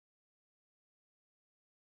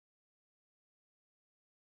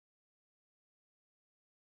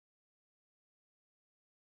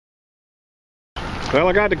Well,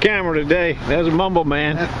 I got the camera today. There's a mumble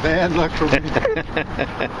man. That's bad luck for me.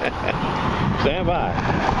 Stand by.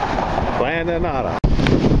 Plan to nada.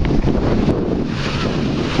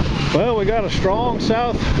 Well, we got a strong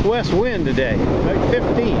southwest wind today. Like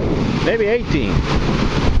 15, maybe 18.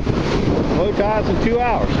 Low tides in 2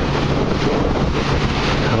 hours.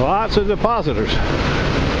 Lots of depositors.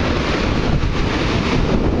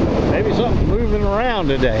 Maybe something moving around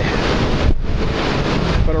today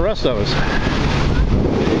for the rest of us.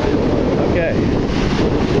 Okay.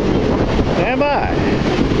 Stand by.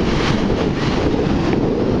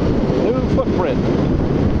 New footprint.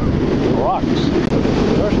 Rocks.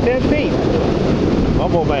 First 10 feet.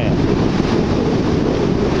 Mumble man.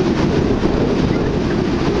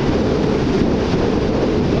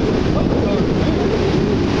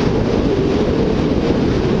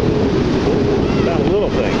 That little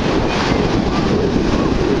thing.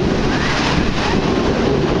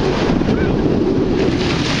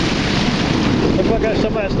 Looks like that's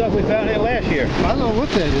some of that stuff we found here last year. I don't know what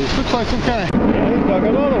that is. Looks like some kind of... Yeah, he dug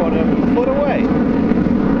another one a foot away.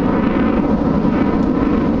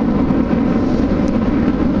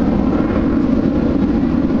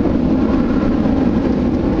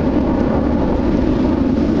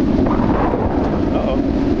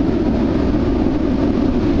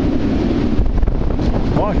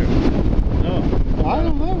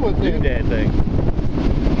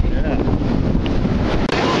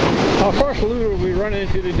 Our first looter we run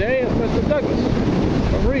into today is Mr. Douglas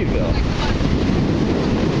from Reedville.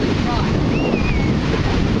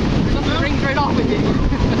 Something rings right off with you.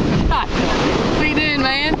 What are you doing,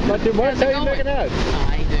 man? Nothing much. How you making out?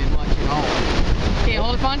 I ain't doing much at all. Can't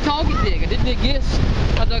hold a fine target dig. I did dig this.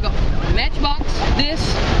 I dug a matchbox, this,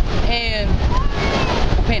 and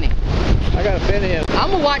a penny. I got a penny in. I'm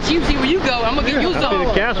gonna watch you, see where you go. I'm gonna get you some. I see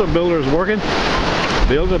the castle builder's working.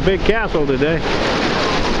 Building a big castle today.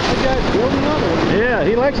 That guy's building another one. Yeah,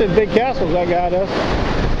 he likes them big castles, that guy does.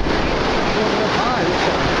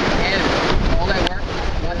 And all that work,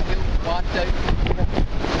 what to do.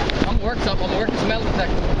 I'm gonna work something. I'm gonna work the smell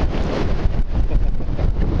detector.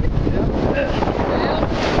 Well,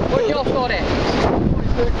 what y'all start at?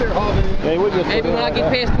 26 there, Hobby. Hey, we just Maybe when I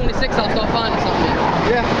get past 26, I'll start finding something.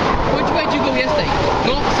 Yeah. Which way did you go yesterday?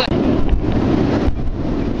 North or south?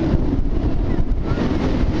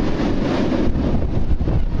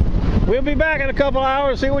 We'll be back in a couple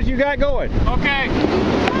hours, see what you got going. Okay.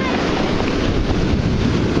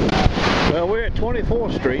 Well, we're at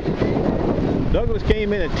 24th Street. Douglas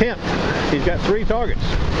came in at 10th. He's got 3 targets.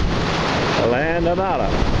 Land of nada.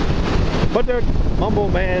 But the mumble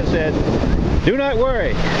man said, do not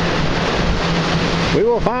worry. We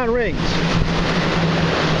will find rings.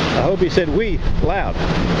 I hope he said we loud.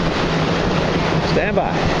 Stand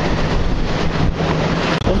by.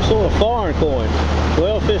 Some sort of foreign coin.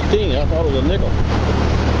 12.15. I thought it was a nickel.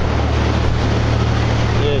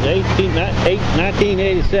 It's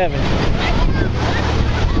 1987.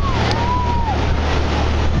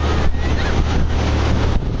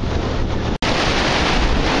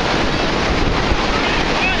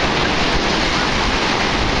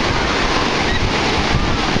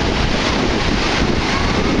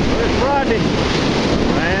 Where's Rodney?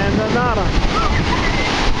 Man, nada.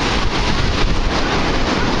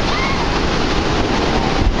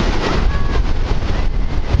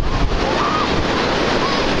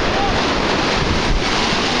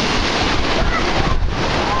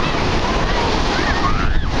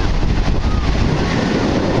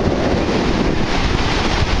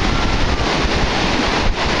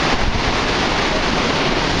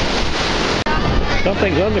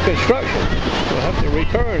 Something's under construction. We'll have to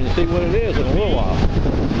return and see what it is in a little while.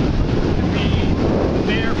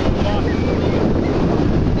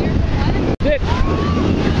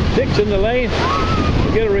 Dick's in the lane.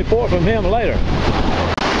 We'll get a report from him later.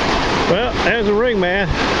 Well, there's the ring man.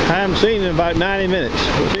 I haven't seen him in about 90 minutes.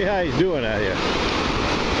 We'll see how he's doing out here.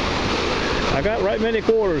 I got right many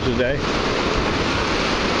quarters today.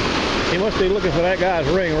 He must be looking for that guy's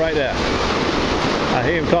ring right there. I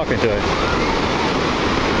hear him talking to him.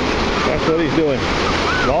 That's what he's doing.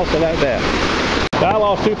 Lost it out there. I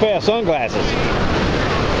lost 2 pairs of sunglasses.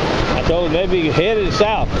 I told him they'd be headed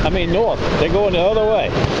south. I mean north. They're going the other way.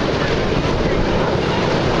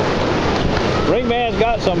 Ring man's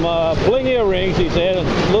got some bling earrings, he said, and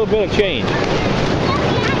a little bit of change.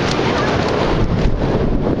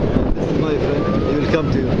 This is my friend. He will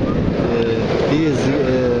come to you. He is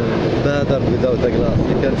better without the glass.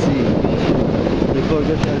 You can see. Before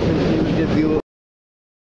that, I think he will give you.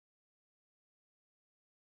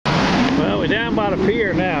 Well, we're down by the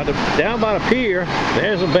pier now. Down by the pier,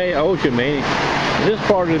 there's a bay, ocean, meaning this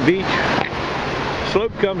part of the beach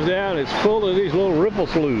slope comes down, it's full of these little ripple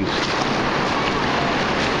sloughs.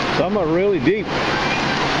 Some are really deep.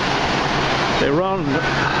 They run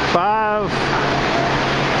 5,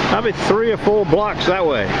 maybe 3 or 4 blocks that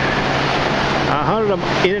way. I hunted them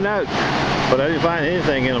in and out, but I didn't find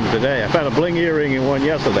anything in them today. I found a bling earring in one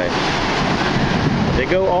yesterday. They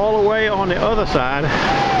go all the way on the other side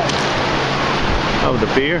of the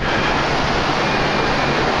pier.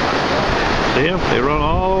 See them? They run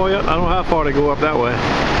all the way up. I don't know how far they go up that way.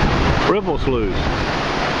 Ripple sloughs.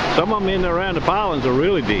 Some of them in and around the pilings are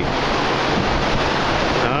really deep.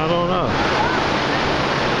 I don't know.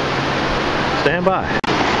 Stand by.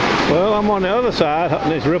 Well, I'm on the other side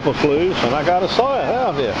hunting these ripple sloughs, and I got a sawyer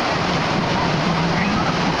out here.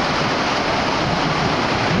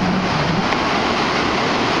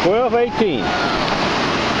 $12.18.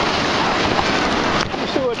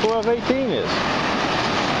 Let's see what $12.18 is.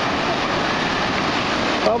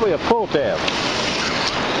 Probably a pull tab.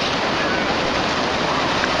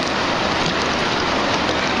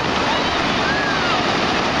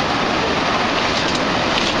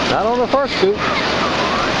 Not on the first scoop.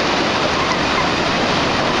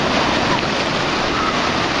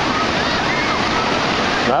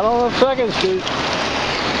 Not on the second scoop.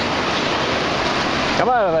 Come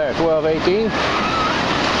out of there, 12-18.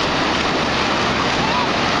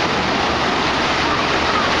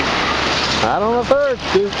 Not on the third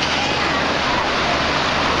scoop.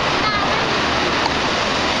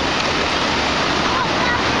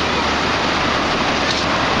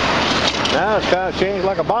 Now it's kind of changed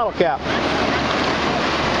like a bottle cap.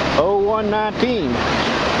 0119.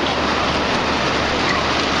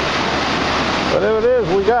 Whatever it is,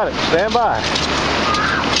 we got it. Stand by.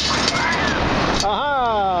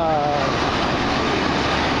 Aha!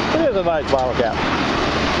 It is a nice bottle cap.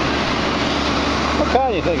 What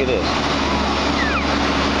kind do you think it is?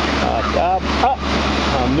 A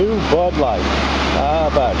new Bud Light. How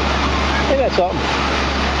about it? Ain't that something?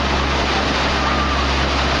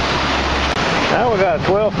 Now we got a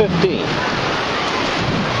 12-15.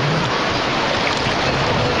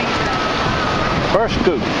 First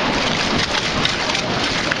scoop.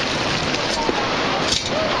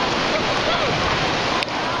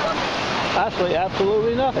 Actually,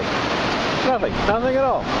 absolutely nothing. Nothing at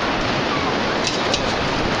all.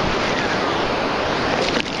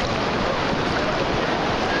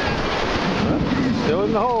 Still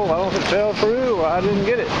in the hole. I don't know if it fell through or I didn't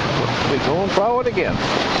get it. We're going to throw it again.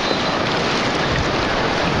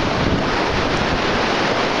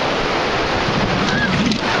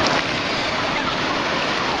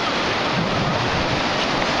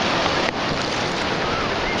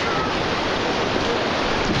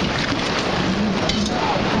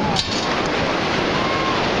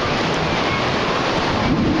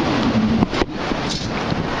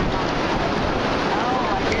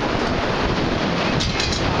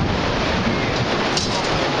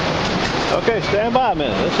 Okay, stand by a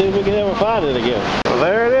minute. Let's see if we can ever find it again. Well,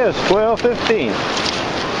 there it is, 12-15.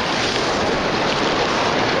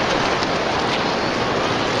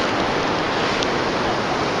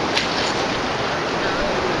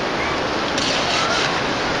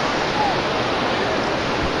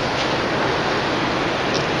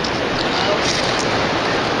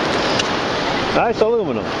 Nice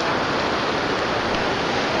aluminum.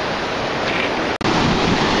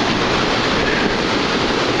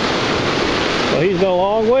 Well, he's gone a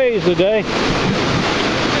long ways today.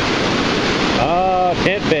 Ah,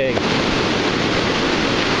 tent peg.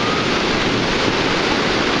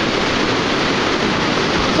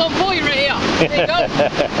 Something for you right here. There you go.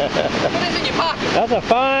 Put this in your pocket. That's a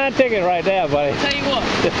fine ticket right there, buddy. Tell you what.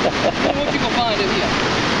 Tell you what you gonna find in here. A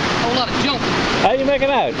whole lot of junk. How you making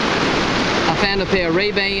out? I found a pair of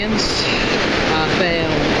Ray-Bans. I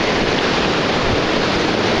found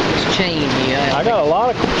this chain here. I got a lot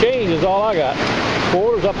of change is all I got.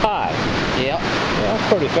 Quarters up high. Yep. Yeah, that's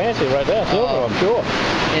pretty fancy right there. Silver, I'm sure.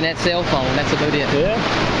 And that cell phone, that's about it. Yeah.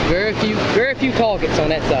 Very few targets on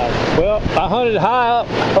that side. Well, I hunted high up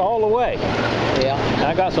all the way. Yeah.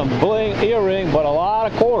 I got some bling earring, but a lot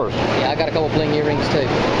of quarters. Yeah, I got a couple bling earrings too.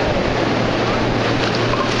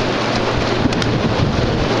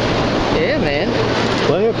 Yeah, man.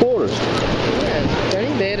 Plenty of quarters. Yeah, that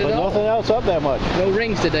ain't bad at But all. nothing else up that much. No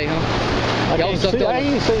rings today, huh? I ain't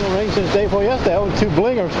seen a ring since day before yesterday. Only 2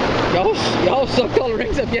 blingers. Y'all sucked all the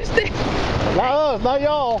rings up yesterday. Not us, not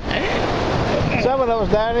y'all. Some of those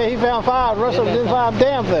down there, he found 5. The rest of them didn't find a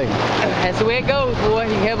damn thing. That's the way it goes, boy.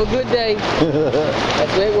 You have a good day.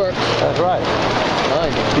 That's the way it works. That's right.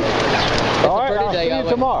 All right, I'll see you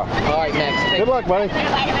tomorrow. All right, Max. Good luck, buddy.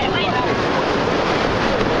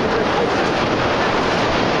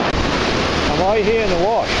 I'm right here in the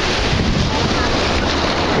wash.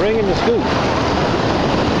 Bringing the scoop.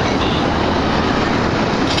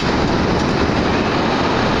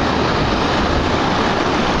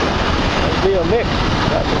 That'll be a mix.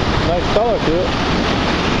 Got a nice color to it.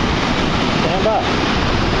 Stand by.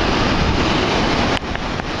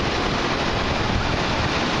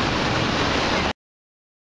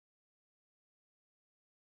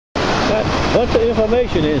 Got a bunch of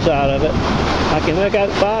information inside of it. I can make out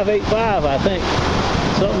 585, I think.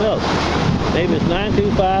 Something else. Maybe it's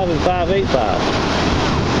 925 and 585.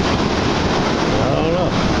 I don't know.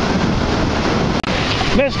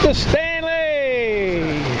 Mr.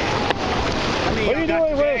 Stanley! What are you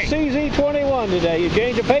doing with CZ21 today? You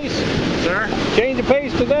change your pace? Sir? Change your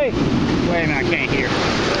pace today? Wait a minute, I can't hear.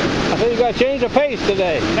 I think you got to change the pace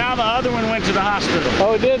today. Now the other one went to the hospital.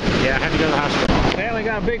 Oh, it did? Yeah, I had to go to the hospital. Stanley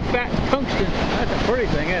got a big fat tungsten. That's a pretty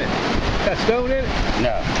thing, isn't it? Got stone in it?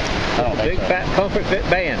 No, I don't think Big so. fat comfort fit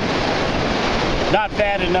band. Not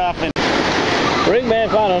fat enough. And Ring man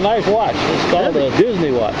found a nice watch. It's called a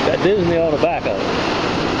Disney watch. Got Disney on the back of it.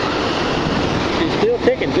 She's still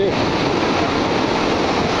ticking too.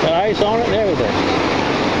 Got ice on it and everything.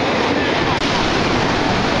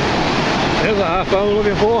 There's an iPhone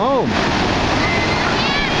looking for a home.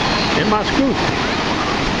 In my scoop.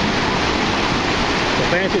 A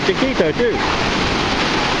fancy Chiquito too.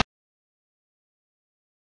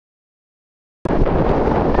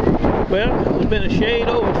 Well, it's been a shade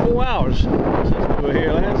over 4 hours since we were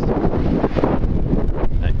here last.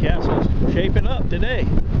 That castle's shaping up today.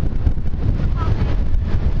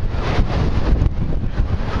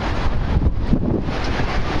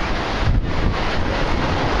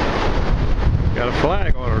 Got a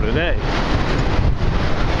flag on her today.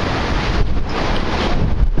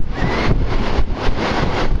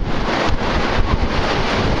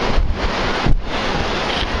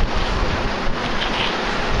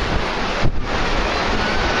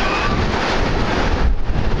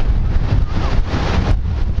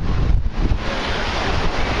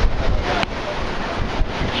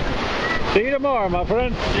 See you tomorrow, my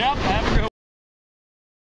friend. yep, have a good one.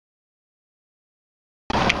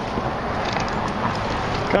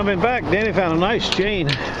 Coming back, Danny found a nice chain.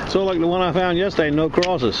 Sort of like the one I found yesterday, no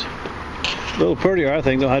crosses. A little prettier, I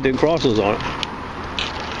think, though, had the crosses on it.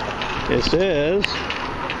 It says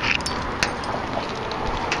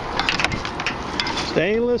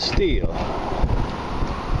stainless steel.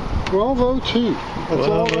 Bravo 2. That's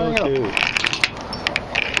all rang up.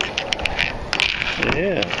 1202.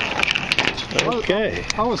 Yeah. Okay.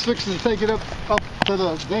 I was fixing to take it up to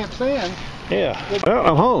the damp sand. Yeah. Well,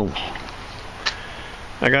 I'm home.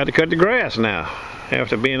 I got to cut the grass now.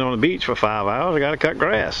 After being on the beach for 5 hours, I got to cut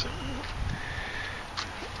grass.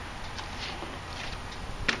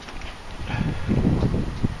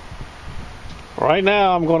 Right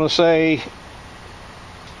now, I'm going to say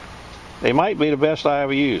they might be the best I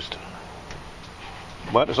ever used.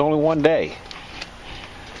 But it's only one day.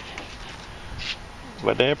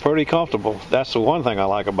 But they're pretty comfortable. That's the one thing I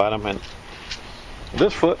like about them. And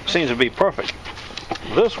this foot seems to be perfect.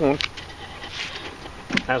 This one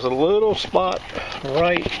has a little spot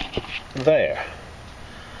right there.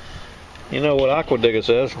 You know what Aqua Digger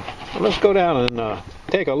says. Let's go down and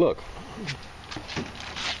take a look.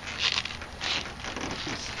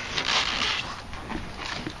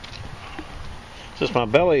 Since my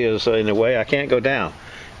belly is in the way, I can't go down.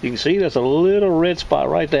 You can see there's a little red spot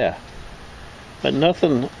right there. But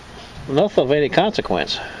nothing of any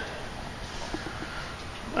consequence.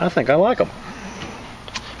 I think I like them.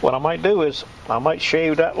 What I might do is, I might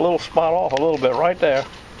shave that little spot off a little bit right there.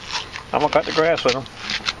 I'm gonna cut the grass with them.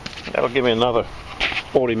 That'll give me another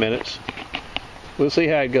 40 minutes. We'll see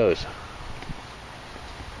how it goes.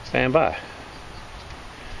 Stand by.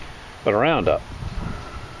 But a roundup.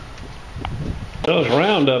 So it's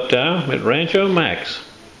roundup time at Rancho Max.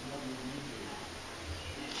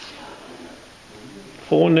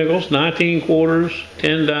 4 nickels, 19 quarters,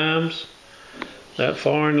 10 dimes. That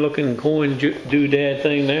foreign looking coin doodad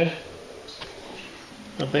thing there.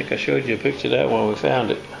 I think I showed you a picture of that when we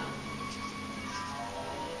found it.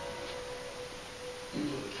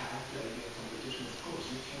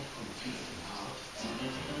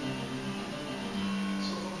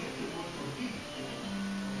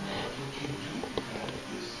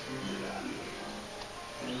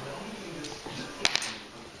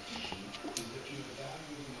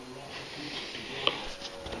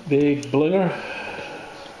 Big blinger,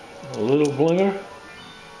 a little blinger.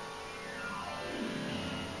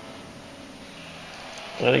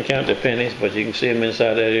 I didn't count the pennies, but you can see them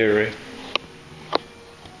inside that earring.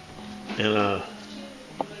 And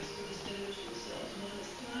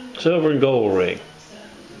Silver and gold ring.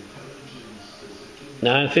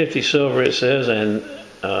 950 silver it says, and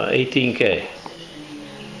 18K.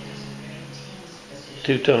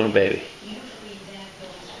 2-tone baby.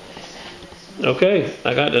 Okay,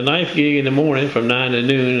 I got the knife gig in the morning from 9 to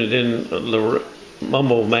noon, and then the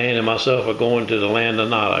Mumble Man and myself are going to the Land of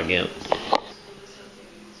Nada again.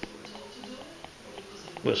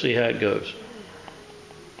 We'll see how it goes.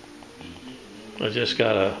 I just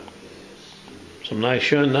got some nice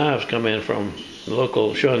shun knives come in from the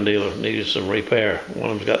local shun dealer. Needed some repair. One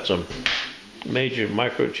of them's got some major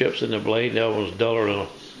microchips in the blade. The other one's duller than a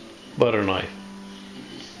butter knife.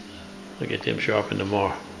 I'll get them sharpened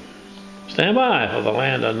tomorrow. Stand by for the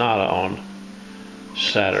Land of Nada on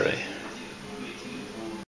Saturday.